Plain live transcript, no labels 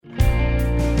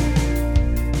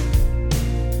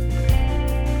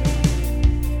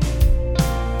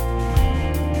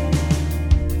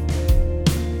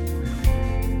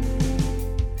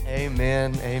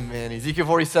Ezekiel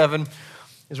 47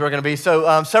 is where we're going to be.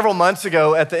 So several months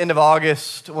ago at the end of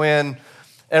August, when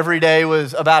every day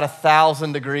was about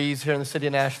 1,000 degrees here in the city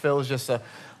of Nashville, it was just a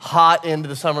hot end of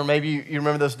the summer. Maybe you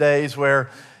remember those days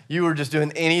where you were just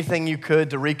doing anything you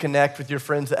could to reconnect with your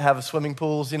friends that have swimming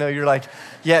pools. You know, you're like,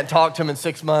 you hadn't talked to them in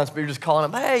 6 months, but you're just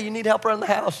calling them, hey, you need help around the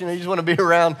house. You know, you just want to be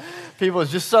around people.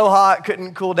 It's just so hot,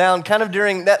 couldn't cool down. Kind of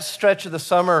during that stretch of the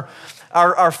summer,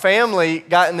 our family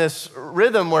got in this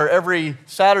rhythm where every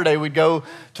Saturday we'd go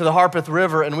to the Harpeth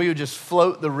River and we would just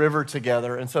float the river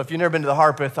together. And so if you've never been to the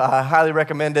Harpeth, I highly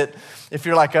recommend it. If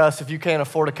you're like us, if you can't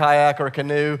afford a kayak or a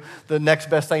canoe, the next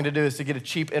best thing to do is to get a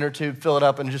cheap inner tube, fill it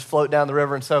up, and just float down the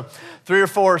river. And so 3 or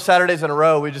 4 Saturdays in a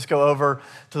row, we'd just go over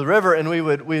to the river and we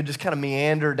would just kind of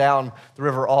meander down the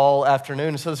river all afternoon.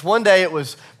 And so this one day it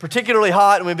was particularly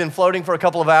hot and we'd been floating for a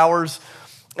couple of hours.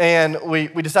 And we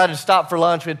decided to stop for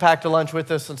lunch. We had packed a lunch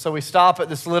with us. And so we stop at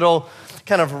this little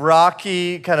kind of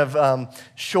rocky kind of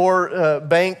shore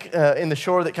bank in the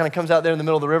shore that kind of comes out there in the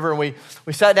middle of the river. And we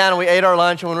sat down and we ate our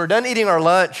lunch. And when we were done eating our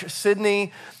lunch,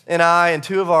 Sydney and I and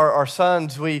 2 of our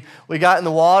sons, we got in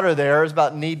the water there. It was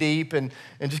about knee deep and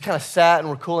just kind of sat and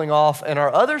were cooling off. And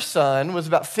our other son was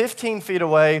about 15 feet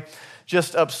away,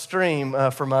 just upstream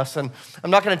from us. And I'm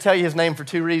not going to tell you his name for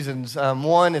 2 reasons.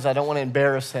 One is I don't want to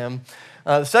embarrass him.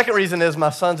 The second reason is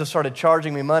my sons have started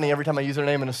charging me money every time I use their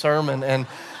name in a sermon, and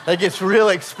that gets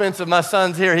really expensive. My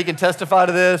son's here. He can testify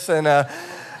to this.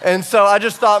 And so I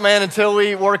just thought, man, until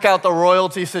we work out the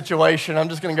royalty situation, I'm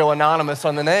just going to go anonymous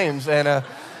on the names, and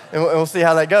we'll see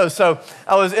how that goes. So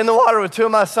I was in the water with 2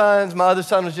 of my sons. My other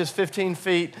son was just 15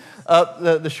 feet up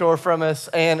the shore from us,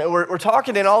 and we're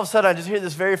talking, and all of a sudden I just hear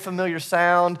this very familiar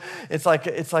sound. It's like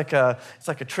a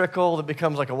trickle that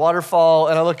becomes like a waterfall,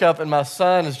 and I look up, and my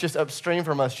son is just upstream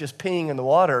from us, just peeing in the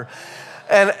water,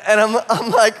 and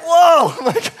I'm like, whoa!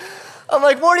 I'm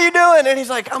like, what are you doing? And he's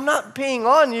like, I'm not peeing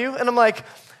on you, and I'm like,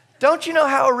 don't you know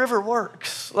how a river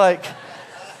works? Like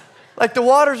the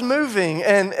water's moving,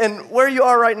 and where you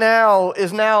are right now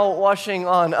is now washing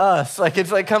on us. Like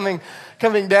it's like coming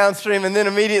downstream, and then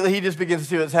immediately he just begins to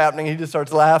see what's happening. He just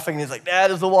starts laughing, and he's like,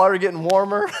 Dad, is the water getting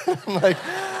warmer? I'm like,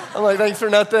 thanks for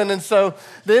nothing. And so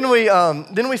then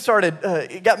we started,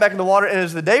 got back in the water, and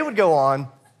as the day would go on,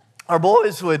 our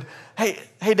boys would, hey,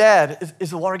 Dad, is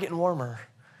the water getting warmer?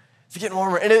 It's getting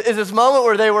warmer. And it's this moment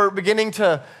where they were beginning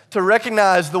to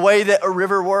recognize the way that a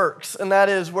river works, and that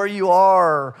is where you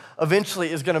are eventually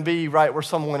is going to be right where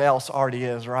someone else already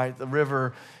is, right? The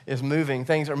river is moving.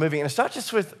 Things are moving. And it's not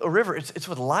just with a river. It's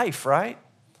with life, right?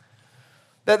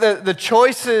 That the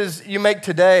choices you make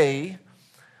today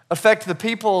affect the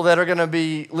people that are going to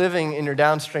be living in your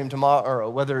downstream tomorrow,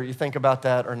 whether you think about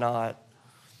that or not.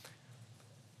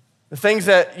 The things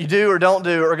that you do or don't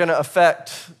do are going to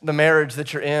affect the marriage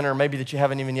that you're in or maybe that you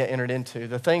haven't even yet entered into.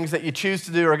 The things that you choose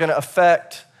to do are going to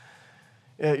affect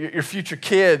your future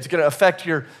kids, going to affect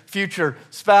your future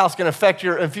spouse, going to affect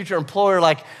your future employer.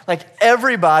 Like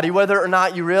everybody, whether or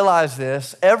not you realize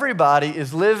this, everybody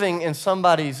is living in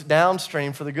somebody's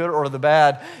downstream for the good or the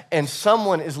bad, and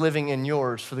someone is living in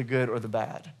yours for the good or the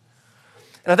bad.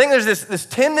 And I think there's this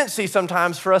tendency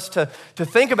sometimes for us to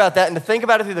think about that and to think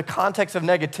about it through the context of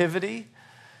negativity,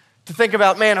 to think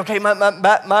about, man, okay,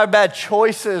 my bad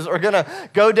choices are going to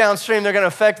go downstream. They're going to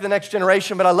affect the next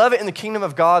generation. But I love it in the kingdom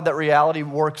of God that reality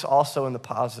works also in the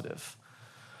positive.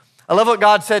 I love what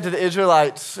God said to the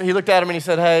Israelites. He looked at them and he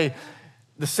said, hey,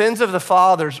 the sins of the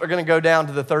fathers are going to go down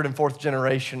to the 3rd and 4th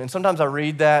generation. And sometimes I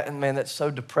read that and, man, that's so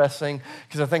depressing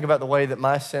because I think about the way that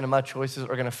my sin and my choices are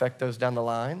going to affect those down the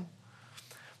line.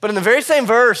 But in the very same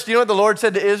verse, do you know what the Lord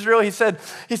said to Israel? He said,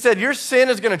 your sin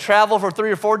is going to travel for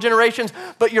 3 or 4 generations,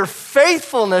 but your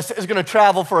faithfulness is going to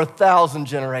travel for 1,000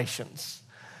 generations.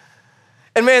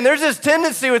 And man, there's this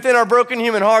tendency within our broken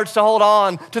human hearts to hold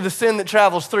on to the sin that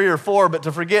travels 3 or 4, but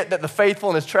to forget that the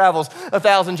faithfulness travels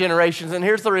 1,000 generations. And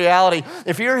here's the reality.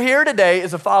 If you're here today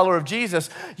as a follower of Jesus,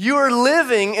 you are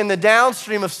living in the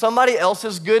downstream of somebody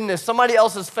else's goodness, somebody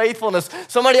else's faithfulness,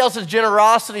 somebody else's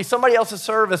generosity, somebody else's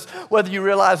service, whether you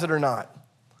realize it or not.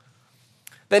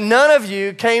 That none of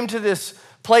you came to this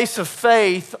place of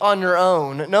faith on your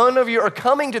own. None of you are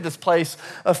coming to this place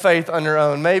of faith on your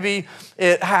own. Maybe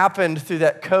it happened through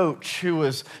that coach who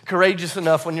was courageous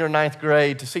enough when you were in 9th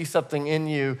grade to see something in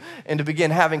you and to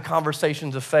begin having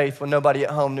conversations of faith when nobody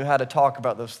at home knew how to talk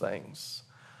about those things.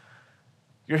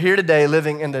 You're here today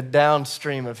living in the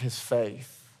downstream of his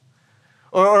faith.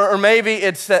 Or maybe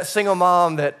it's that single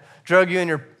mom that drug you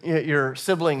and your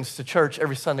siblings to church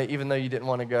every Sunday even though you didn't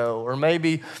want to go. Or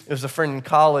maybe it was a friend in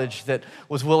college that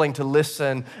was willing to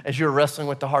listen as you were wrestling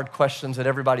with the hard questions that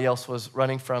everybody else was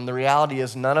running from. The reality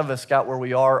is none of us got where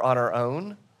we are on our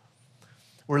own.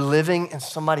 we're living in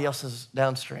somebody else's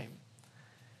downstream.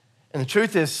 And the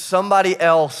truth is, somebody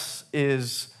else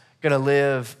is gonna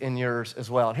live in yours as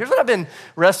well. And here's what I've been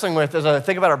wrestling with as I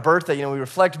think about our birthday. We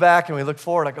reflect back and we look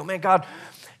forward. I go, man, God,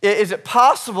 is it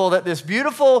possible that this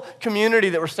beautiful community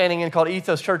that we're standing in called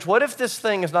Ethos Church, what if this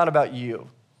thing is not about you?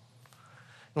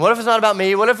 And what if it's not about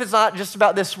me? What if it's not just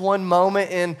about this one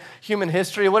moment in human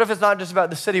history? What if it's not just about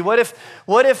the city? What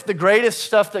if the greatest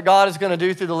stuff that God is gonna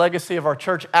do through the legacy of our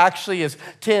church actually is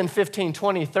 10, 15,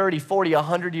 20, 30, 40,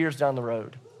 100 years down the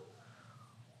road?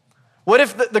 What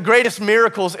if the greatest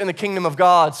miracles in the kingdom of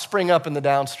God spring up in the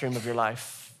downstream of your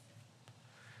life?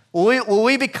 Will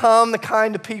we become the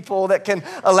kind of people that can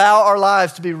allow our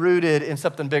lives to be rooted in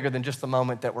something bigger than just the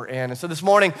moment that we're in? And so this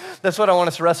morning, that's what I want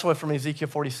us to wrestle with from Ezekiel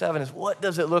 47 is what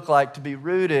does it look like to be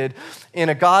rooted in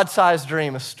a God-sized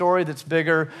dream, a story that's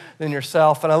bigger than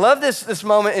yourself? And I love this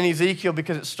moment in Ezekiel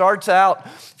because it starts out,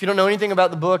 if you don't know anything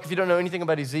about the book, if you don't know anything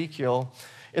about Ezekiel,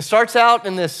 it starts out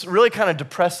in this really kind of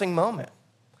depressing moment.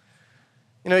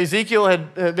 Ezekiel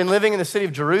had been living in the city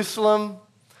of Jerusalem.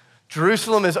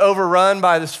 Jerusalem is overrun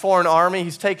by this foreign army.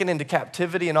 He's taken into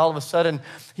captivity, and all of a sudden,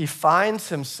 he finds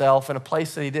himself in a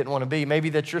place that he didn't want to be. Maybe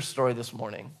that's your story this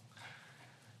morning.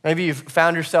 Maybe you've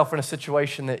found yourself in a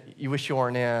situation that you wish you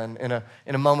weren't in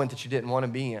a moment that you didn't want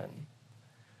to be in.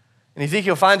 And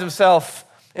Ezekiel finds himself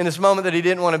in this moment that he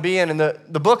didn't want to be in, and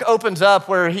the book opens up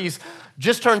where he's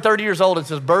just turned 30 years old. It's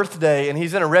his birthday, and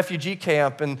he's in a refugee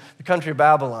camp in the country of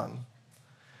Babylon.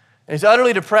 And he's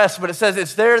utterly depressed, but it says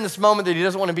it's there in this moment that he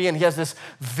doesn't want to be in. He has this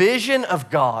vision of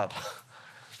God.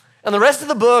 And the rest of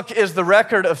the book is the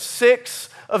record of 6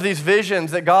 of these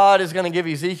visions that God is going to give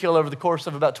Ezekiel over the course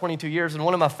of about 22 years. And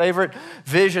one of my favorite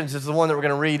visions is the one that we're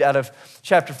going to read out of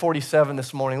chapter 47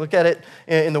 this morning. Look at it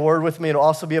in the Word with me. It'll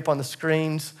also be up on the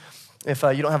screens if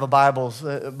you don't have a Bible.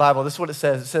 This is what it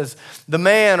says. It says, the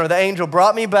man or the angel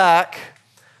brought me back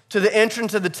to the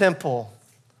entrance of the temple.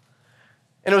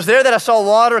 And it was there that I saw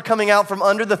water coming out from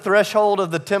under the threshold of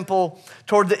the temple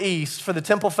toward the east, for the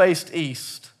temple faced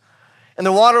east. And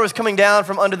the water was coming down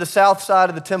from under the south side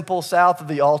of the temple, south of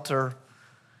the altar.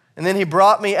 And then he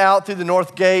brought me out through the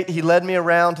north gate. He led me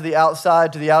around to the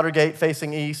outside, to the outer gate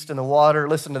facing east. And the water,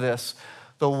 listen to this,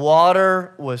 the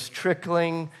water was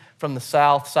trickling from the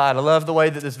south side. I love the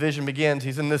way that this vision begins.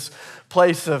 He's in this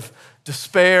place of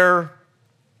despair.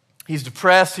 He's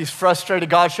depressed, he's frustrated.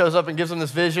 God shows up and gives him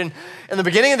this vision. And the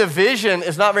beginning of the vision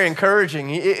is not very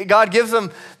encouraging. God gives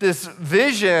him this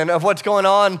vision of what's going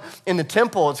on in the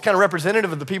temple. It's kind of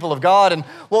representative of the people of God. And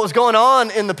what was going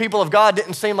on in the people of God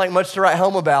didn't seem like much to write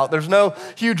home about. There's no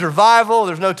huge revival.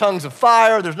 There's no tongues of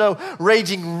fire. There's no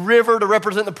raging river to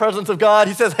represent the presence of God.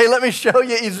 He says, hey, let me show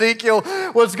you, Ezekiel,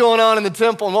 what's going on in the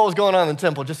temple. And what was going on in the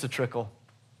temple? Just a trickle.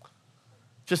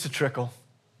 Just a trickle.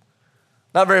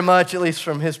 Not very much, at least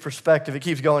from his perspective. It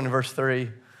keeps going in verse 3.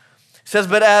 It says,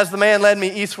 but as the man led me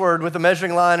eastward with a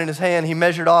measuring line in his hand, he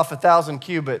measured off 1,000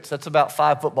 cubits. That's about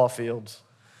 5 football fields.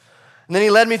 And then he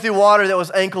led me through water that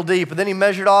was ankle deep. And then he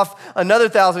measured off another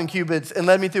 1,000 cubits and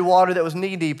led me through water that was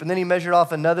knee deep. And then he measured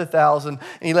off another 1,000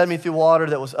 and he led me through water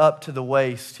that was up to the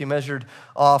waist. He measured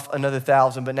off another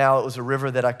 1,000, but now it was a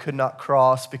river that I could not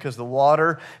cross because the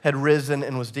water had risen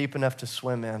and was deep enough to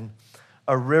swim in.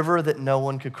 A river that no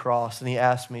one could cross. And he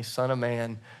asked me, son of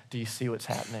man, do you see what's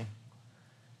happening?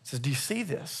 He says, do you see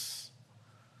this?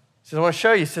 He says, I want to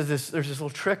show you. He says, there's this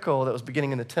little trickle that was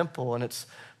beginning in the temple, and it's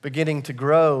beginning to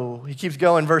grow. He keeps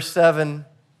going, verse 7.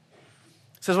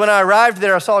 It says, when I arrived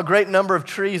there, I saw a great number of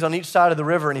trees on each side of the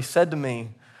river, and he said to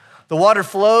me, the water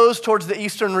flows towards the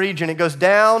eastern region. It goes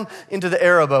down into the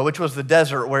Arabah, which was the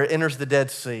desert where it enters the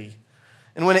Dead Sea.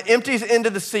 And when it empties into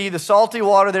the sea, the salty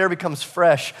water there becomes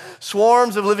fresh.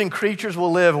 Swarms of living creatures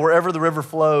will live wherever the river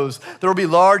flows. There will be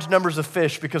large numbers of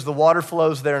fish because the water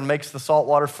flows there and makes the salt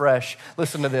water fresh.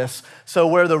 Listen to this. So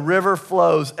where the river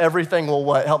flows, everything will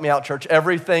what? Help me out, church.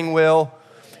 Everything will.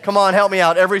 Come on, help me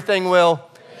out. Everything will.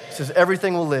 It says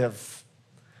everything will live.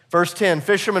 Verse 10,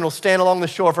 fishermen will stand along the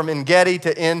shore from En-Gedi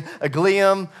to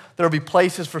En-Eglaim. There will be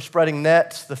places for spreading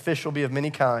nets. The fish will be of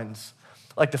many kinds,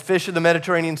 like the fish of the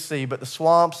Mediterranean Sea, but the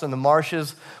swamps and the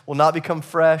marshes will not become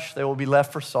fresh. They will be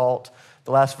left for salt.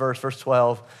 The last verse, verse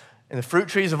 12. And the fruit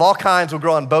trees of all kinds will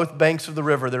grow on both banks of the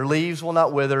river. Their leaves will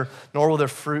not wither, nor will their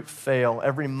fruit fail.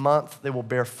 Every month they will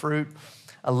bear fruit.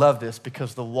 I love this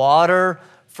because the water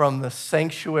from the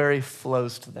sanctuary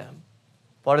flows to them.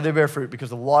 Why do they bear fruit? Because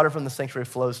the water from the sanctuary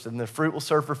flows to them. Their fruit will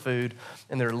serve for food,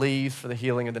 and their leaves for the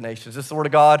healing of the nations. This is the word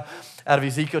of God out of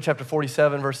Ezekiel chapter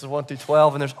 47, verses 1 through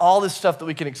 12. And there's all this stuff that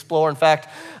we can explore. In fact,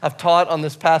 I've taught on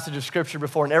this passage of scripture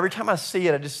before, and every time I see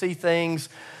it, I just see things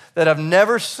that I've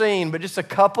never seen, but just a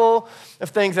couple of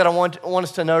things that I want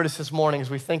us to notice this morning as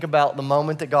we think about the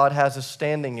moment that God has us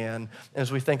standing in, and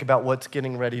as we think about what's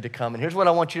getting ready to come. And here's what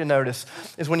I want you to notice,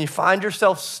 is when you find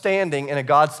yourself standing in a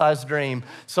God-sized dream,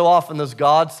 so often those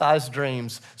God-sized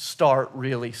dreams start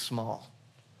really small.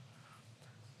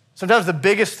 Sometimes the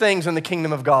biggest things in the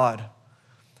kingdom of God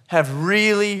have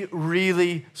really,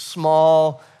 really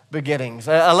small beginnings.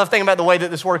 I love thinking about the way that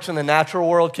this works in the natural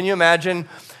world. Can you imagine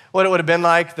what it would have been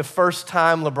like the first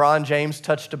time LeBron James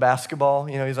touched a basketball?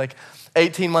 You know, he's like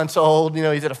 18 months old, you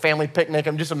know, he's at a family picnic.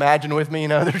 Just imagine with me, you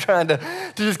know, they're trying to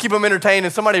just keep him entertained,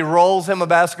 and somebody rolls him a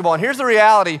basketball. And here's the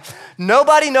reality.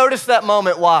 Nobody noticed that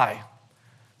moment. Why?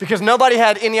 Because nobody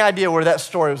had any idea where that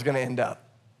story was going to end up.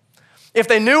 If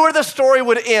they knew where the story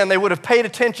would end, they would have paid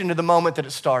attention to the moment that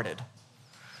it started.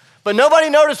 But nobody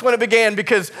noticed when it began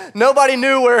because nobody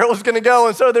knew where it was going to go.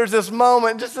 And so there's this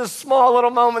moment, just this small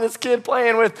little moment, this kid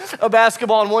playing with a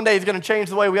basketball, and one day he's going to change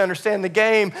the way we understand the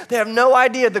game. They have no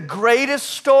idea. The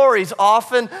greatest stories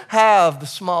often have the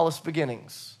smallest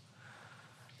beginnings.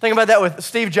 Think about that with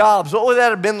Steve Jobs. What would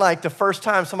that have been like the first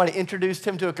time somebody introduced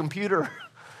him to a computer?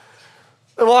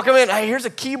 They walk him in, hey, here's a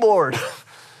keyboard.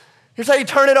 Here's how you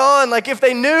turn it on. Like if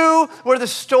they knew where the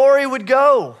story would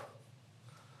go,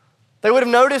 they would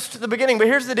have noticed the beginning. But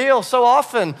here's the deal. So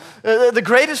often, the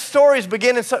greatest stories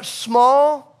begin in such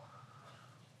small,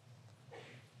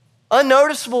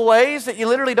 unnoticeable ways that you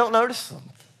literally don't notice them.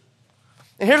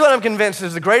 And here's what I'm convinced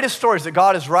is the greatest stories that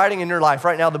God is writing in your life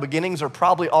right now, the beginnings are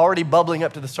probably already bubbling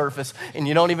up to the surface, and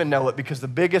you don't even know it because the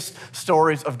biggest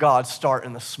stories of God start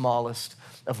in the smallest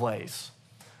of ways.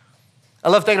 I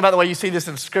love thinking about the way you see this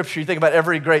in Scripture. You think about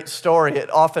every great story,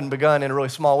 it often begun in a really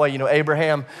small way. You know,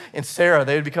 Abraham and Sarah,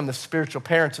 they would become the spiritual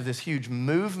parents of this huge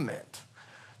movement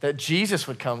that Jesus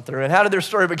would come through. And how did their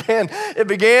story begin? It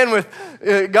began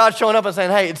with God showing up and saying,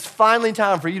 hey, it's finally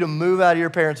time for you to move out of your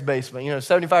parents' basement. You know,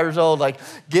 75 years old, like,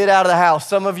 get out of the house.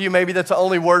 Some of you, maybe that's the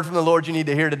only word from the Lord you need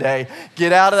to hear today.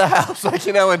 Get out of the house, like,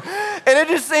 you know, and it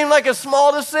just seemed like a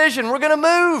small decision. We're going to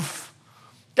move.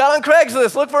 Got on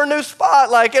Craigslist, look for a new spot,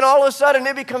 like, and all of a sudden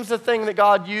it becomes the thing that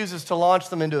God uses to launch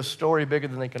them into a story bigger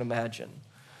than they can imagine.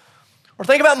 Or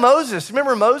think about Moses.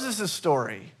 Remember Moses'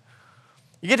 story.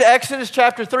 You get to Exodus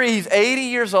chapter 3, he's 80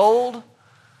 years old.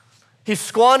 He's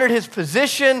squandered his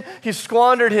position. He's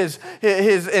squandered his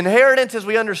inheritance as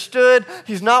we understood.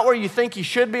 He's not where you think he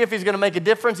should be if he's going to make a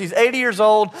difference. He's 80 years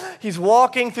old. He's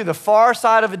walking through the far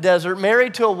side of a desert,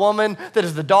 married to a woman that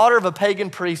is the daughter of a pagan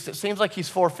priest. It seems like he's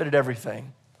forfeited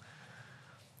everything.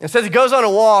 It says he goes on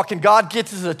a walk, and God gets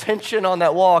his attention on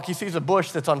that walk. He sees a bush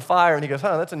that's on fire, and he goes,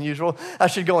 that's unusual. I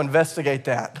should go investigate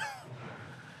that.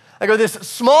 I go, this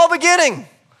small beginning,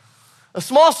 a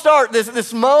small start,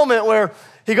 this moment where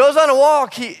he goes on a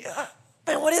walk.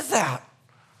 Man, what is that?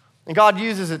 And God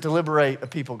uses it to liberate a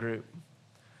people group.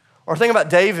 Or think about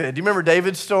David. Do you remember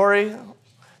David's story? Do you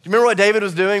remember what David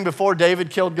was doing before David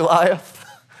killed Goliath?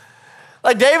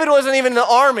 Like David wasn't even in the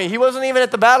army. He wasn't even at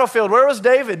the battlefield. Where was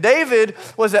David? David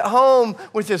was at home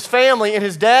with his family, and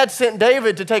his dad sent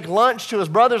David to take lunch to his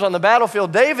brothers on the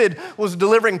battlefield. David was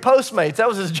delivering Postmates. That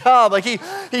was his job. Like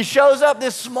he shows up,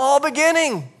 this small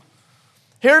beginning,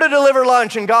 here to deliver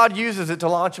lunch, and God uses it to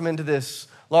launch him into this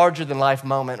larger-than-life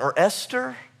moment. Or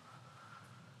Esther.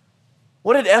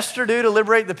 What did Esther do to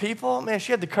liberate the people? Man,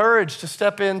 she had the courage to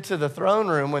step into the throne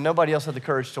room when nobody else had the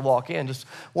courage to walk in. Just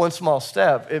one small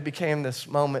step, it became this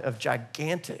moment of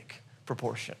gigantic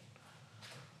proportion.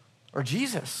 Or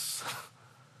Jesus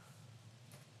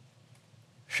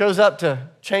shows up to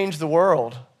change the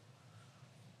world.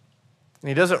 And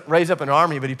he doesn't raise up an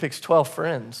army, but he picks 12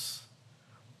 friends.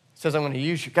 He says, I'm going to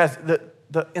use you. Guys,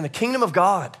 in the kingdom of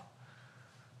God,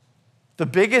 the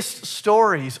biggest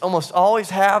stories almost always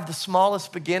have the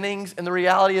smallest beginnings, and the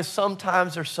reality is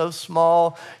sometimes they're so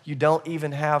small you don't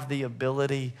even have the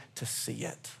ability to see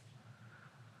it.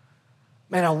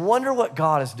 Man, I wonder what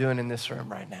God is doing in this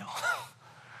room right now.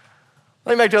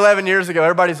 Let me back to 11 years ago.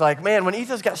 Everybody's like, man, when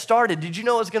Ethos got started, did you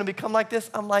know it was going to become like this?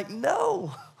 I'm like,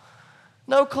 no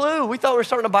clue. We thought we were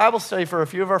starting a Bible study for a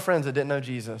few of our friends that didn't know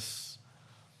Jesus.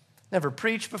 Never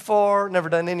preached before, never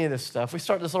done any of this stuff. We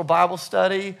start this little Bible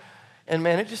study, and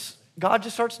man, God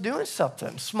just starts doing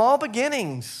something. Small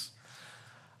beginnings.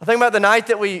 I think about the night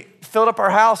that we filled up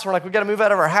our house. We're like, we got to move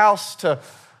out of our house to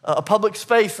a public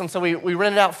space. And so we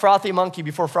rented out Frothy Monkey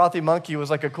before Frothy Monkey was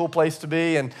like a cool place to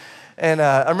be. And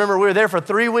I remember we were there for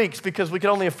 3 weeks because we could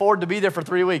only afford to be there for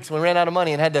 3 weeks. We ran out of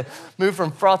money and had to move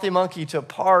from Frothy Monkey to a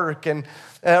park. And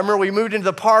I remember we moved into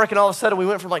the park, and all of a sudden we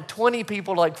went from like 20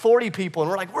 people to like 40 people.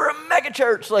 And we're like, we're a mega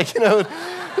church. Like, you know,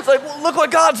 it's like, well, look what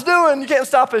God's doing. You can't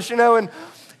stop us, you know. And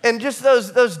And just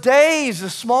those days, the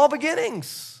small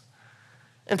beginnings.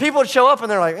 And people would show up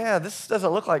and they're like, yeah, this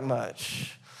doesn't look like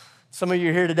much. Some of you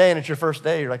are here today and it's your first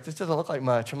day. You're like, this doesn't look like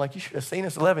much. I'm like, you should have seen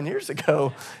us 11 years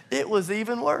ago. It was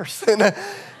even worse. And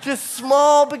just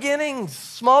small beginnings,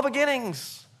 small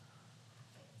beginnings.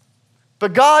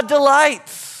 But God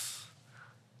delights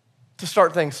to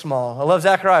start things small. I love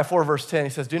Zechariah 4, verse 10.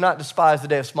 He says, do not despise the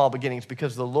day of small beginnings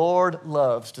because the Lord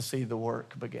loves to see the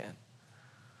work begin.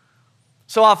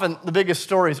 So often, the biggest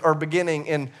stories are beginning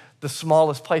in the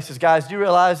smallest places. Guys, do you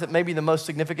realize that maybe the most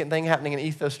significant thing happening in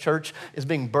Ethos Church is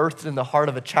being birthed in the heart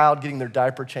of a child getting their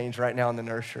diaper changed right now in the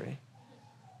nursery?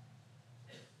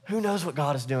 Who knows what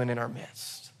God is doing in our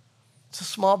midst? It's the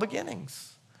small beginnings.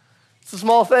 It's the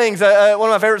small things. One of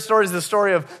my favorite stories is the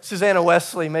story of Susanna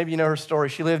Wesley. Maybe you know her story.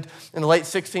 She lived in the late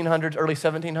 1600s, early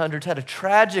 1700s, had a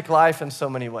tragic life in so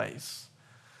many ways.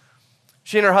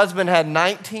 She and her husband had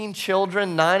 19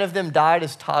 children. 9 of them died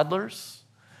as toddlers.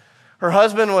 Her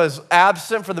husband was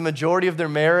absent for the majority of their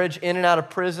marriage, in and out of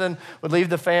prison, would leave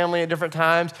the family at different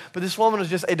times. But this woman was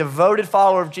just a devoted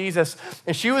follower of Jesus,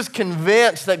 and she was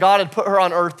convinced that God had put her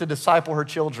on earth to disciple her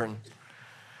children.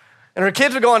 And her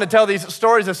kids would go on to tell these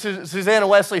stories of Susanna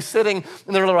Wesley sitting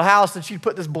in their little house, and she'd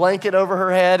put this blanket over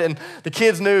her head, and the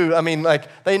kids knew,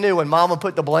 they knew when mama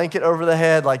put the blanket over the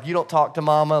head, you don't talk to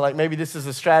mama, maybe this is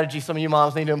a strategy some of you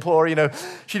moms need to employ,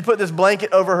 She'd put this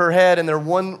blanket over her head in their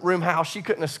one-room house. She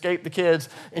couldn't escape the kids,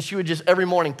 and she would just every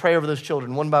morning pray over those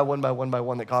children, one by one,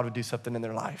 that God would do something in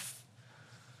their life.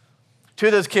 2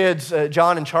 of those kids,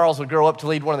 John and Charles, would grow up to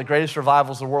lead one of the greatest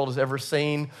revivals the world has ever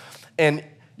seen, and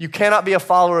you cannot be a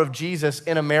follower of Jesus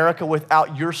in America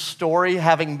without your story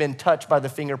having been touched by the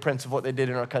fingerprints of what they did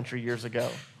in our country years ago.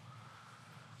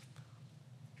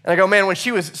 And I go, man, when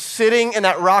she was sitting in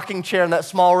that rocking chair in that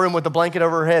small room with the blanket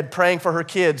over her head praying for her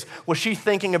kids, was she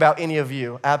thinking about any of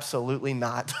you? Absolutely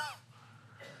not.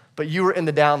 But you were in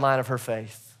the downline of her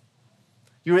faith.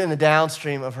 You were in the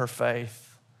downstream of her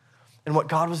faith. And what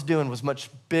God was doing was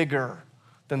much bigger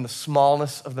than the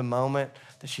smallness of the moment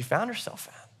that she found herself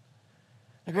in.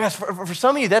 Guys, for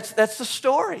some of you, that's the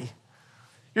story.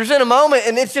 You're just in a moment,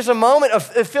 and it's just a moment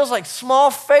of, it feels like small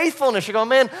faithfulness. You're going,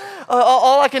 man,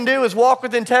 all I can do is walk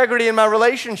with integrity in my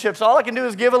relationships. All I can do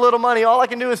is give a little money. All I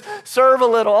can do is serve a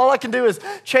little. All I can do is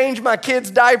change my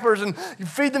kids' diapers and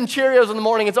feed them Cheerios in the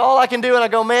morning. It's all I can do. And I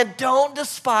go, man, don't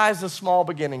despise the small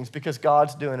beginnings because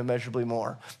God's doing immeasurably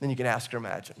more than you can ask or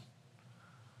imagine.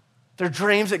 They're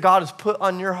dreams that God has put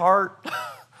on your heart.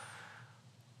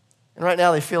 And right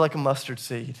now they feel like a mustard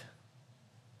seed.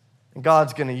 And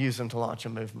God's going to use them to launch a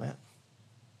movement.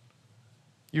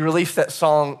 You released that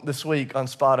song this week on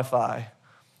Spotify.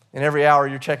 And every hour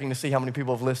you're checking to see how many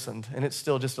people have listened. And it's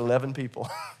still just 11 people.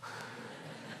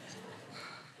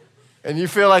 And you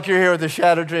feel like you're here with a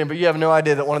shattered dream, but you have no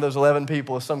idea that one of those 11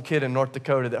 people is some kid in North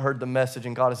Dakota that heard the message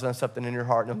and God has done something in your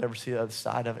heart and you'll never see the other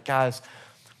side of it. Guys,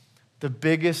 the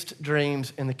biggest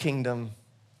dreams in the kingdom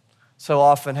so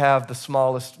often have the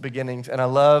smallest beginnings. And I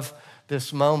love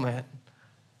this moment.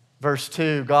 Verse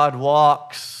 2, God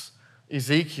walks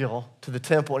Ezekiel to the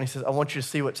temple and he says, I want you to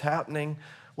see what's happening.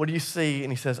 What do you see?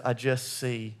 And he says, I just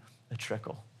see a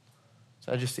trickle.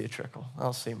 So I just see a trickle. I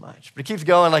don't see much. But he keeps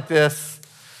going like this.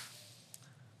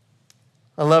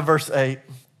 I love verse 8. It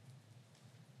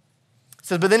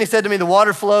says, but then he said to me, the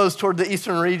water flows toward the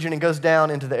eastern region and goes down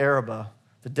into the Arabah,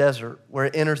 the desert, where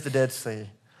it enters the Dead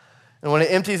Sea. And when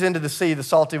it empties into the sea, the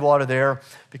salty water there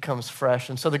becomes fresh.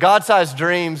 And so the God-sized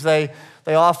dreams, they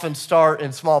often start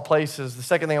in small places. The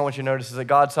second thing I want you to notice is that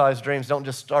God-sized dreams don't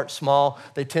just start small,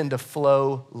 they tend to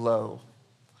flow low.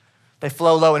 They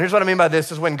flow low. And here's what I mean by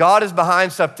this, is when God is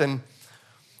behind something,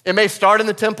 it may start in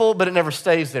the temple, but it never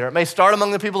stays there. It may start among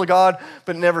the people of God,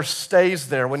 but it never stays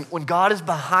there. When God is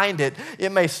behind it,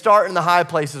 it may start in the high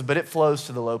places, but it flows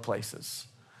to the low places.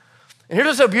 And here's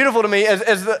what's so beautiful to me,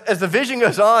 as the vision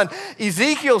goes on,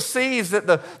 Ezekiel sees that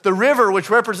the river, which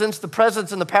represents the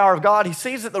presence and the power of God, he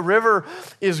sees that the river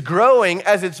is growing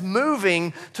as it's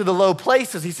moving to the low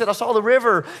places. He said, I saw the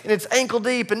river, and it's ankle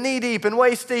deep and knee deep and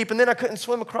waist deep, and then I couldn't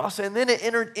swim across it, and then it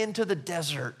entered into the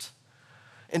desert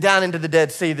and down into the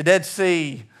Dead Sea. The Dead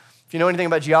Sea, if you know anything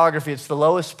about geography, it's the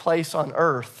lowest place on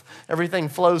earth. Everything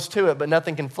flows to it, but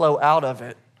nothing can flow out of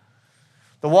it.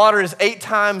 The water is 8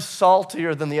 times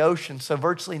saltier than the ocean, so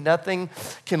virtually nothing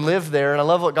can live there. And I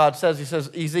love what God says. He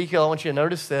says, Ezekiel, I want you to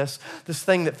notice this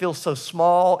thing that feels so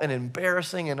small and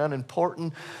embarrassing and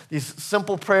unimportant, these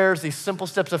simple prayers, these simple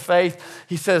steps of faith.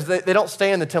 He says they don't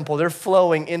stay in the temple. They're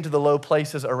flowing into the low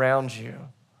places around you.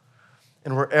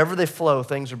 And wherever they flow,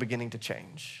 things are beginning to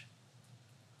change.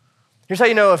 Here's how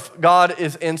you know if God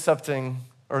is in something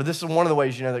or this is one of the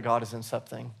ways you know that God is in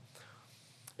something,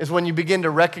 is when you begin to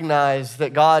recognize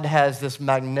that God has this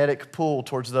magnetic pull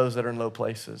towards those that are in low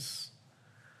places.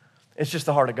 It's just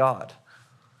the heart of God.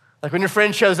 Like when your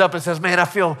friend shows up and says, man, I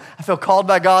feel called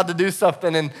by God to do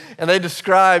something, and they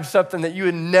describe something that you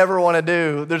would never want to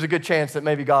do, there's a good chance that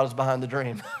maybe God is behind the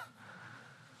dream.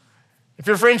 If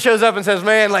your friend shows up and says,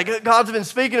 man, like God's been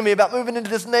speaking to me about moving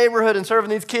into this neighborhood and serving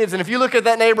these kids, and if you look at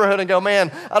that neighborhood and go,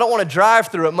 man, I don't want to drive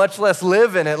through it, much less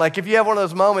live in it, like if you have one of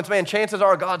those moments, man, chances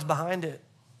are God's behind it.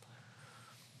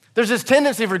 There's this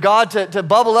tendency for God to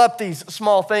bubble up these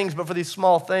small things, but for these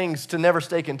small things to never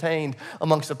stay contained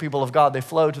amongst the people of God. They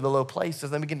flow to the low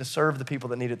places. They begin to serve the people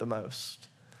that need it the most.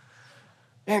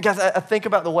 And guys, I think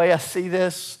about the way I see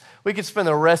this. We could spend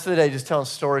the rest of the day just telling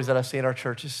stories that I see in our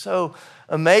church. It's so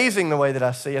amazing the way that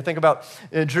I see. I think about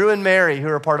Drew and Mary, who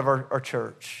are part of our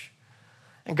church.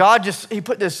 And God he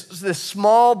put this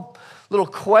small little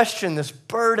question, this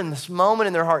burden, this moment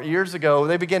in their heart years ago.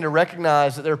 They began to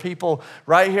recognize that there are people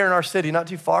right here in our city, not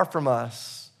too far from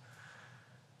us,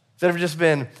 that have just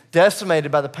been decimated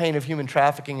by the pain of human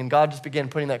trafficking. And God just began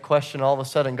putting that question. All of a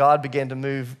sudden, God began to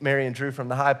move Mary and Drew from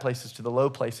the high places to the low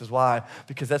places. Why?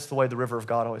 Because that's the way the river of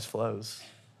God always flows.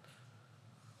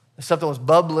 Something was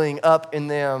bubbling up in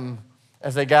them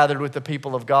as they gathered with the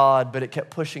people of God, but it kept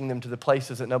pushing them to the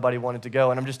places that nobody wanted to go.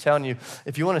 And I'm just telling you,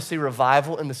 if you want to see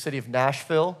revival in the city of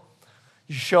Nashville,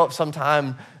 you should show up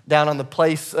sometime down on the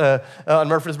place on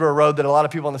Murfreesboro Road that a lot of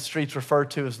people on the streets refer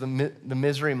to as the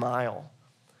Misery Mile.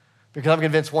 Because I'm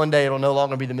convinced one day it'll no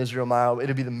longer be the Misery Mile,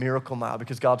 it'll be the Miracle Mile,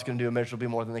 because God's going to do immeasurably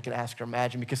more than they can ask or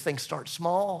imagine, because things start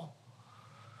small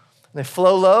and they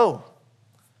flow low.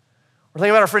 We're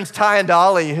thinking about our friends Ty and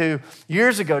Dolly, who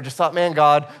years ago just thought, man,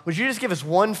 God, would you just give us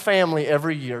one family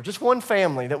every year, just one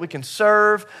family that we can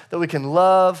serve, that we can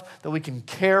love, that we can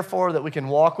care for, that we can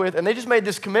walk with? And they just made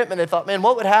this commitment. They thought, man,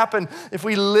 what would happen if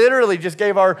we literally just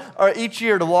gave our each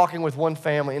year to walking with one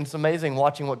family? And it's amazing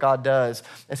watching what God does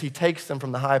as he takes them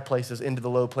from the high places into the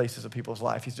low places of people's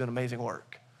life. He's doing amazing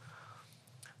work.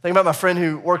 Think about my friend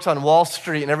who works on Wall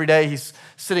Street, and every day he's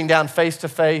sitting down face to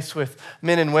face with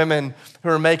men and women who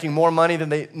are making more money than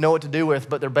they know what to do with,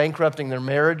 but they're bankrupting their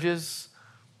marriages.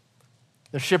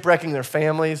 They're shipwrecking their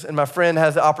families. And my friend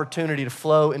has the opportunity to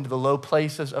flow into the low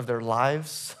places of their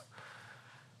lives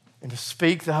and to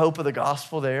speak the hope of the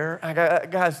gospel there.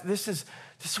 Guys, this is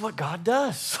what God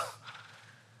does.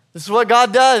 This is what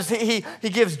God does. He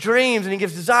gives dreams, and he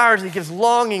gives desires, and he gives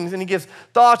longings, and he gives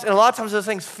thoughts. And a lot of times those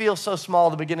things feel so small.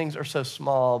 The beginnings are so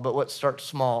small, but what starts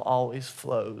small always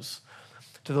flows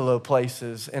to the low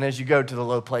places. And as you go to the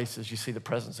low places, you see the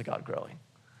presence of God growing.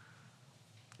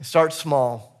 It starts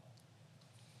small.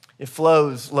 It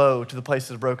flows low to the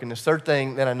places of brokenness. Third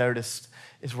thing that I noticed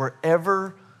is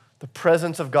wherever the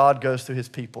presence of God goes through his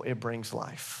people, it brings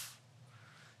life.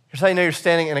 Here's how you know you're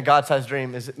standing in a God-sized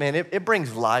dream is, man, it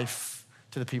brings life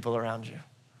to the people around you.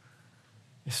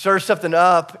 It stirs something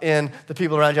up in the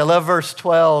people around you. I love verse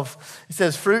 12. It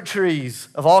says, fruit trees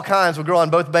of all kinds will grow on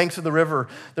both banks of the river.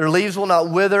 Their leaves will not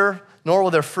wither, nor will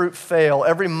their fruit fail.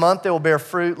 Every month they will bear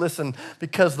fruit, listen,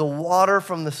 because the water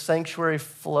from the sanctuary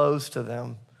flows to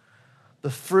them.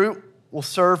 The fruit will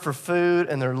serve for food,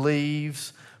 and their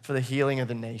leaves for the healing of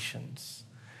the nations.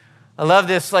 I love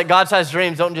this, like God-sized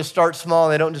dreams don't just start small,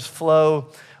 they don't just flow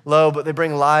low, but they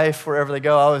bring life wherever they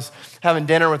go. I was having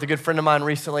dinner with a good friend of mine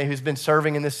recently who's been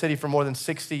serving in this city for more than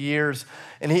 60 years,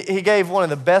 and he gave one of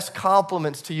the best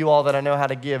compliments to you all that I know how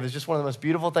to give. It's just one of the most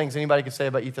beautiful things anybody could say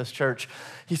about Ethos Church.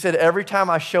 He said, every time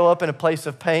I show up in a place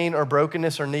of pain or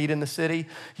brokenness or need in the city,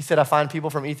 he said, I find people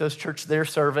from Ethos Church there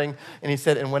serving, and he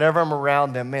said, and whenever I'm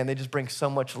around them, man, they just bring so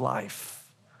much life.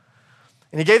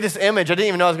 And he gave this image. I didn't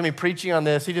even know I was going to be preaching on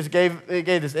this. He gave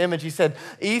this image. He said,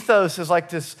 ethos is like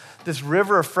this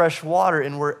river of fresh water,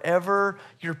 and wherever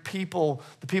your people,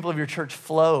 the people of your church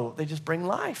flow, they just bring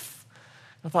life.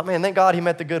 And I thought, man, thank God he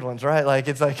met the good ones, right? But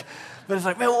it's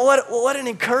like, man, what an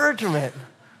encouragement.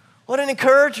 What an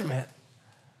encouragement.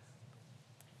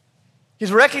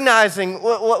 He's recognizing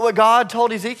what God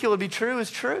told Ezekiel would be true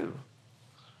is true.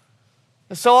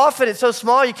 And so often it's so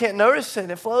small you can't notice it,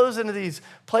 and it flows into these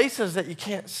places that you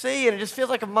can't see, and it just feels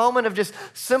like a moment of just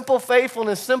simple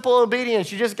faithfulness, simple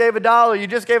obedience. You just gave $1, you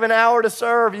just gave an hour to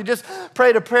serve, you just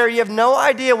prayed a prayer. You have no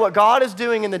idea what God is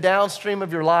doing in the downstream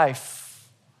of your life.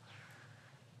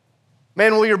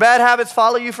 Man, will your bad habits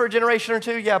follow you for a generation or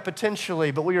two? Yeah,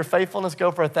 potentially, but will your faithfulness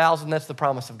go for 1,000? That's the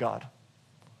promise of God.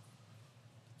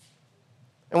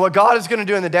 And what God is going to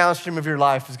do in the downstream of your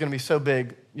life is going to be so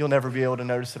big, you'll never be able to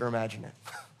notice it or imagine it.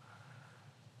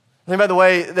 Think about the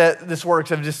way that this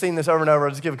works. I've just seen this over and over.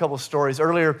 I'll just give a couple of stories.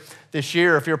 Earlier this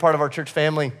year, if you're a part of our church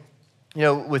family,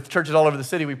 With churches all over the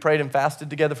city, we prayed and fasted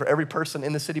together for every person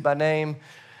in the city by name.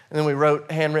 And then we wrote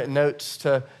handwritten notes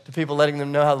to people, letting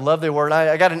them know how loved they were. And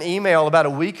I got an email about a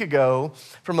week ago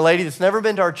from a lady that's never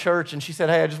been to our church, and she said,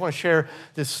 hey, I just want to share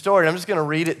this story, and I'm just going to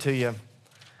read it to you.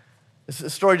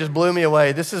 This story just blew me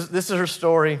away. This is her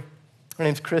story. Her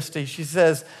name's Christy. She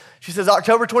says,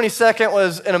 October 22nd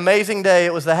was an amazing day.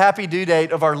 It was the happy due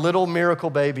date of our little miracle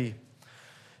baby.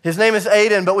 His name is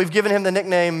Aiden, but we've given him the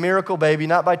nickname Miracle Baby,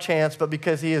 not by chance, but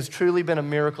because he has truly been a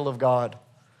miracle of God.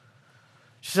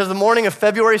 She says the morning of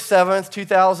February 7th,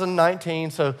 2019,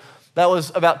 so that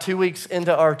was about 2 weeks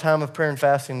into our time of prayer and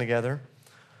fasting together.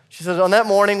 She says, on that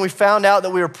morning, we found out that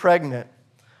we were pregnant.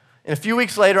 And a few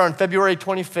weeks later, on February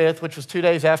 25th, which was 2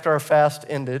 days after our fast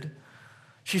ended,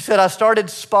 she said, I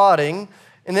started spotting,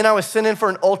 and then I was sent in for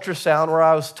an ultrasound where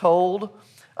I was told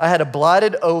I had a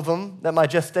blighted ovum, that in my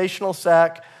gestational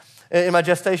sac,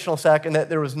 and that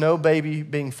there was no baby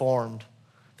being formed.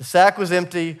 The sac was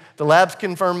empty. The labs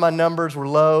confirmed my numbers were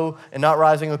low and not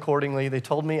rising accordingly. They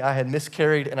told me I had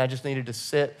miscarried and I just needed to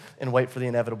sit and wait for the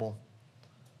inevitable.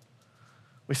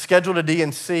 We scheduled a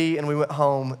D&C and we went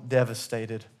home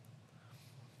devastated.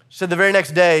 She said the very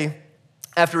next day,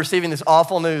 after receiving this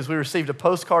awful news, we received a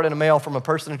postcard in the mail from a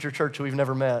person at your church who we've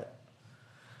never met.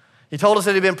 He told us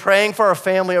that he'd been praying for our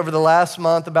family over the last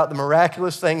month about the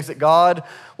miraculous things that God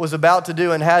was about to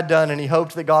do and had done, and he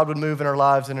hoped that God would move in our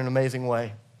lives in an amazing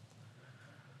way.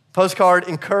 Postcard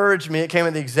encouraged me. It came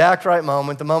at the exact right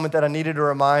moment, the moment that I needed a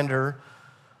reminder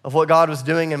of what God was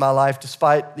doing in my life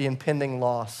despite the impending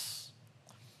loss.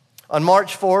 On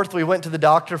March 4th, we went to the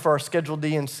doctor for our scheduled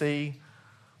D&C.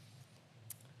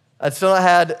 I'd still not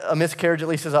had a miscarriage, at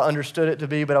least as I understood it to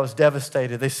be, but I was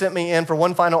devastated. They sent me in for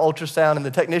one final ultrasound, and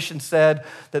the technician said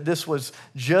that this was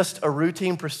just a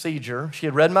routine procedure. She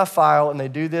had read my file, and they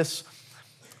do this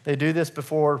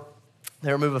before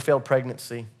they remove a failed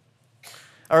pregnancy.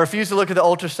 I refused to look at the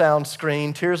ultrasound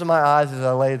screen, tears in my eyes as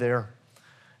I lay there.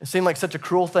 It seemed like such a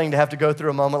cruel thing to have to go through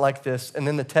a moment like this. And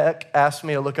then the tech asked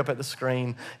me to look up at the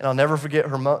screen, and I'll never forget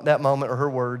that moment or her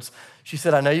words. She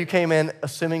said, I know you came in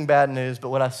assuming bad news, but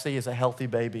what I see is a healthy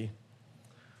baby.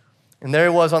 And there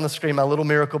he was on the screen, my little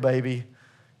miracle baby.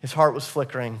 His heart was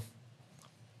flickering.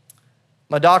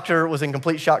 My doctor was in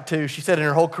complete shock too. She said in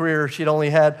her whole career, she'd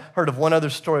only had heard of one other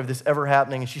story of this ever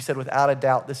happening. And she said, without a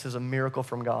doubt, this is a miracle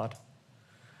from God.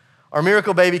 Our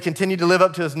miracle baby continued to live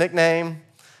up to his nickname.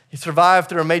 He survived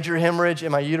through a major hemorrhage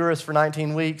in my uterus for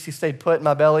 19 weeks. He stayed put in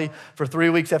my belly for 3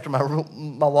 weeks after my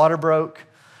water broke.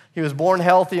 He was born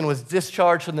healthy and was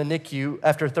discharged from the NICU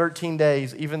after 13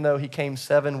 days, even though he came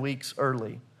 7 weeks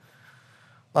early.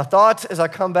 My thoughts as I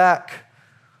come back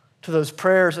to those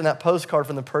prayers and that postcard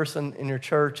from the person in your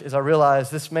church is I realize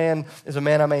this man is a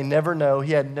man I may never know.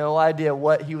 He had no idea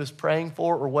what he was praying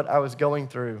for or what I was going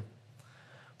through.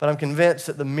 But I'm convinced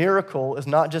that the miracle is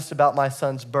not just about my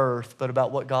son's birth, but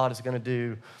about what God is going to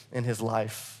do in his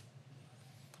life.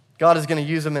 God is going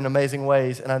to use him in amazing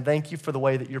ways, and I thank you for the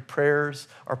way that your prayers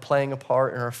are playing a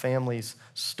part in our family's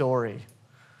story.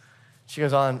 She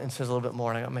goes on and says a little bit more,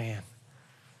 and I go, man,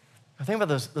 I think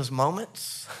about those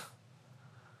moments.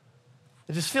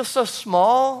 It just feels so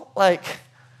small, like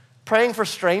praying for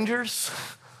strangers.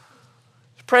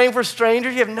 Praying for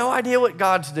strangers, you have no idea what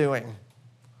God's doing.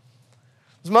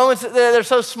 Those moments that they're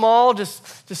so small,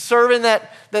 just serving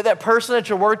that person at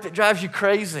your work that drives you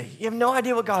crazy. You have no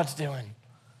idea what God's doing.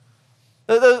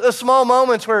 The small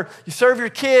moments where you serve your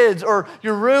kids or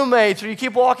your roommates, or you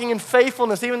keep walking in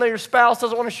faithfulness even though your spouse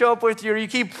doesn't want to show up with you, or you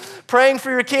keep praying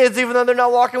for your kids even though they're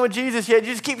not walking with Jesus yet.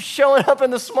 You just keep showing up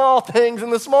in the small things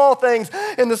and the small things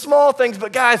and the small things.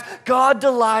 But guys, God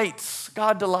delights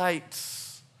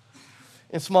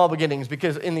in small beginnings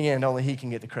because in the end, only He can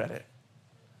get the credit.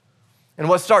 And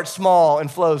what starts small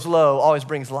and flows low always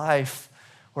brings life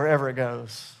wherever it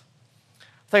goes.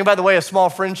 Think about the way a small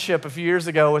friendship a few years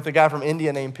ago with a guy from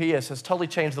India named Pius has totally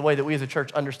changed the way that we as a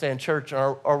church understand church and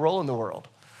our role in the world.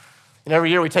 And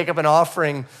every year we take up an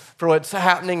offering for what's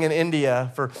happening in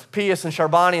India, for Pius and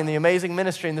Sharbani and the amazing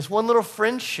ministry. And this one little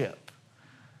friendship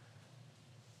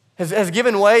has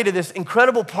given way to this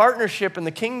incredible partnership in the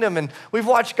kingdom, and we've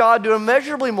watched God do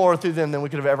immeasurably more through them than we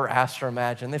could have ever asked or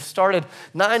imagined. They've started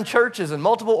 9 churches and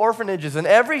multiple orphanages, and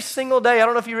every single day, I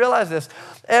don't know if you realize this,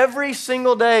 every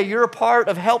single day you're a part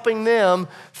of helping them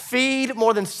feed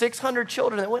more than 600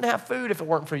 children that wouldn't have food if it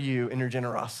weren't for you and your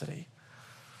generosity.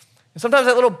 And sometimes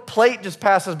that little plate just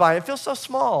passes by, and it feels so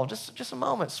small, just a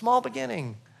moment, small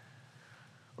beginning.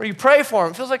 where you pray for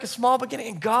them. It feels like a small beginning.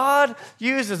 And God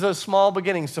uses those small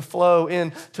beginnings to flow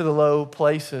into the low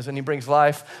places, and he brings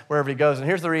life wherever he goes. And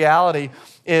here's the reality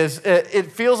is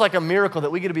it feels like a miracle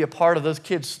that we get to be a part of those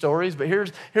kids' stories, but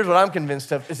here's what I'm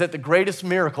convinced of, is that the greatest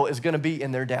miracle is going to be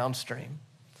in their downstream.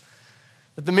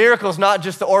 That the miracle is not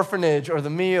just the orphanage or the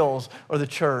meals or the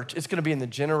church. It's going to be in the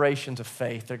generations of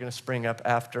faith that are going to spring up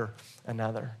after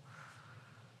another.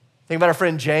 Think about our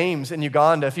friend James in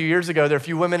Uganda. A few years ago, there were a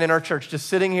few women in our church just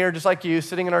sitting here, just like you,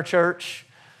 sitting in our church.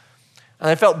 And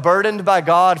they felt burdened by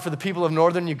God for the people of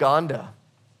northern Uganda.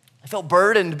 They felt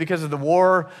burdened because of the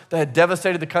war that had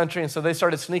devastated the country, and so they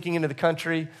started sneaking into the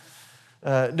country,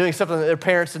 doing something that their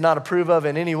parents did not approve of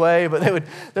in any way, but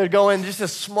they would go in just a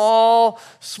small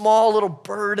little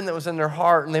burden that was in their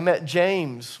heart, and they met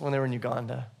James when they were in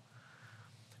Uganda.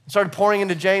 Started pouring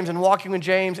into James and walking with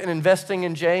James and investing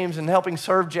in James and helping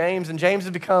serve James. And James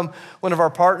has become one of our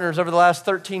partners over the last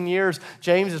 13 years.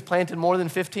 James has planted more than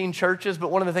 15 churches,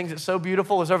 but one of the things that's so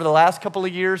beautiful is over the last couple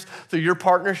of years, through your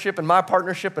partnership and my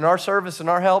partnership and our service and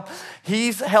our help,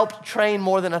 he's helped train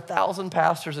more than 1,000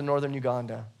 pastors in northern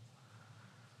Uganda.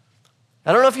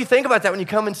 I don't know if you think about that when you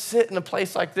come and sit in a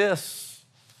place like this.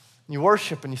 And you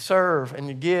worship and you serve and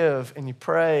you give and you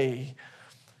pray.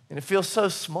 And it feels so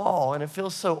small and it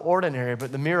feels so ordinary,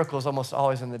 but the miracle is almost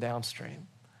always in the downstream.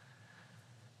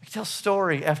 We tell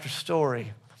story after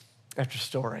story after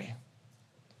story.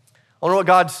 I wonder what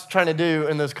God's trying to do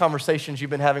in those conversations you've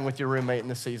been having with your roommate in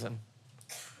this season.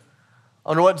 I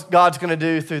wonder what God's going to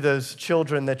do through those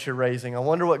children that you're raising. I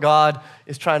wonder what God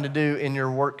is trying to do in your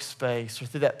workspace or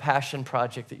through that passion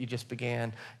project that you just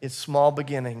began. It's small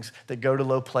beginnings that go to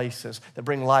low places, that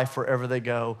bring life wherever they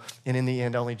go, and in the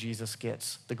end, only Jesus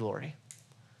gets the glory.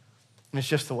 And it's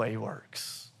just the way he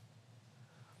works.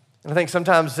 And I think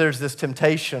sometimes there's this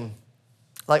temptation,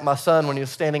 like my son when he was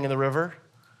standing in the river,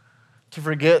 to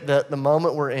forget that the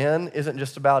moment we're in isn't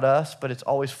just about us, but it's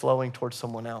always flowing towards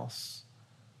someone else.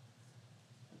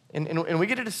 And we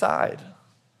get to decide,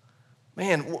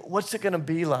 man, what's it going to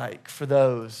be like for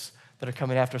those that are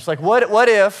coming after us? Like, what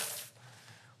if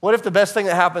the best thing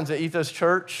that happens at Ethos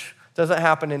Church doesn't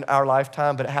happen in our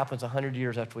lifetime, but it happens 100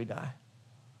 years after we die?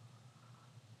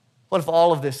 What if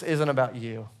all of this isn't about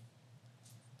you,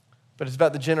 but it's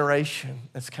about the generation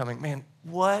that's coming? Man,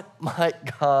 what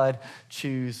might God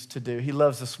choose to do? He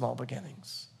loves the small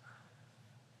beginnings.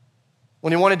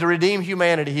 When he wanted to redeem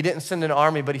humanity, he didn't send an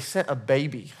army, but he sent a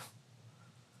baby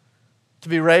to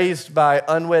be raised by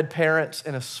unwed parents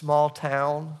in a small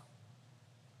town,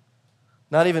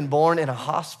 not even born in a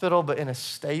hospital, but in a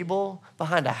stable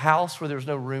behind a house where there was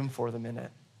no room for them in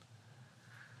it.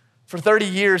 For 30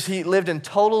 years, he lived in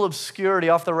total obscurity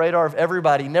off the radar of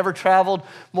everybody. Never traveled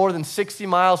more than 60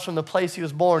 miles from the place he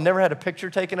was born. Never had a picture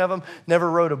taken of him.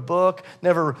 Never wrote a book.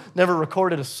 Never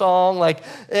recorded a song.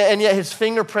 And yet his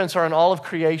fingerprints are in all of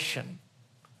creation.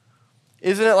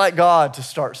 Isn't it like God to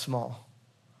start small?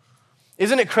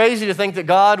 Isn't it crazy to think that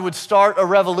God would start a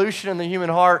revolution in the human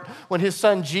heart when his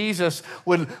son Jesus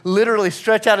would literally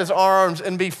stretch out his arms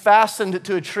and be fastened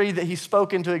to a tree that he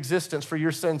spoke into existence for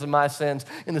your sins and my sins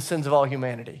and the sins of all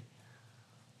humanity?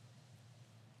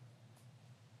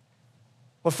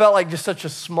 What felt like just such a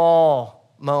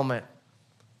small moment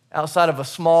outside of a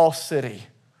small city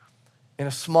in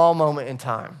a small moment in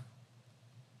time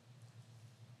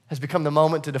has become the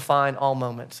moment to define all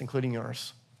moments, including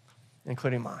yours,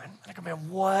 including mine. I go, man,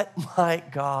 what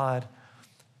might God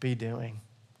be doing?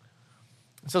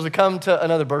 And so as we come to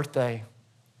another birthday,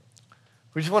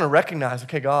 we just want to recognize,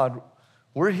 okay, God,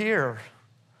 we're here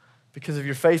because of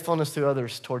your faithfulness to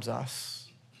others towards us.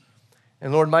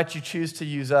 And Lord, might you choose to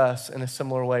use us in a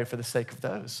similar way for the sake of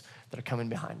those that are coming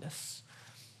behind us.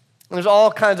 And there's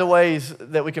all kinds of ways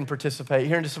that we can participate.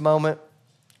 Here in just a moment,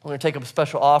 we're going to take up a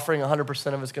special offering.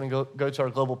 100% of it's going to go to our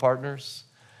global partners.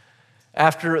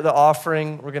 After the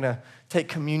offering, we're going to take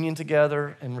communion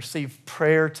together and receive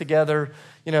prayer together.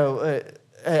 You know,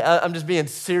 I'm just being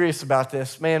serious about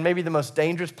this. Man, maybe the most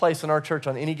dangerous place in our church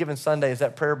on any given Sunday is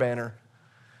that prayer banner.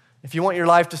 If you want your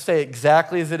life to stay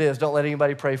exactly as it is, don't let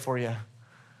anybody pray for you.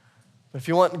 But if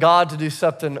you want God to do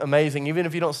something amazing, even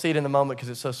if you don't see it in the moment because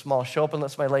it's so small, show up and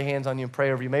let somebody lay hands on you and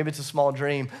pray over you. Maybe it's a small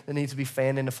dream that needs to be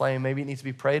fanned into flame. Maybe it needs to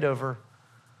be prayed over.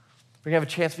 We're going to have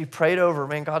a chance to be prayed over.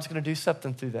 Man, God's going to do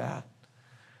something through that.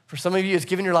 For some of you, it's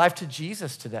giving your life to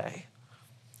Jesus today.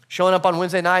 Showing up on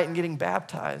Wednesday night and getting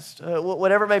baptized.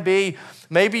 Whatever it may be,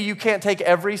 maybe you can't take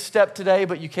every step today,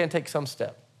 but you can take some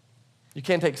step. You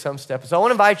can take some step. So I want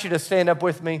to invite you to stand up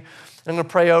with me. I'm going to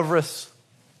pray over us.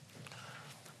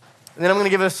 And then I'm going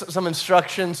to give us some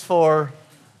instructions for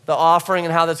the offering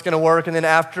and how that's going to work. And then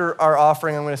after our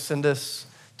offering, I'm going to send us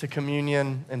to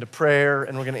communion and to prayer,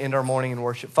 and we're going to end our morning in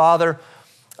worship. Father,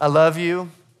 I love you.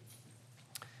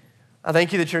 I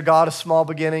thank you that you're a God of small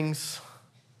beginnings.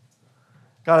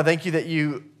 God, I thank you that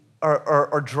you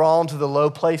are drawn to the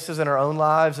low places in our own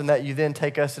lives and that you then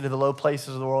take us into the low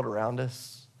places of the world around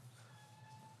us.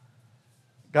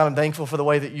 God, I'm thankful for the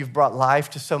way that you've brought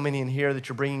life to so many in here, that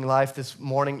you're bringing life this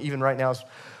morning, even right now as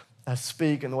I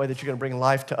speak, and the way that you're going to bring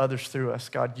life to others through us.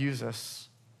 God, use us.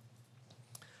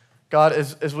 God,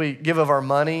 as we give of our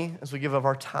money, as we give of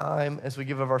our time, as we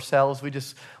give of ourselves, we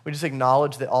just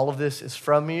acknowledge that all of this is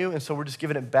from you, and so we're just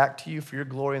giving it back to you for your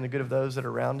glory and the good of those that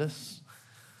are around us.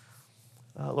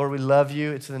 Lord, we love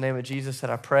you. It's in the name of Jesus that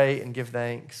I pray and give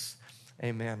thanks.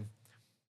 Amen.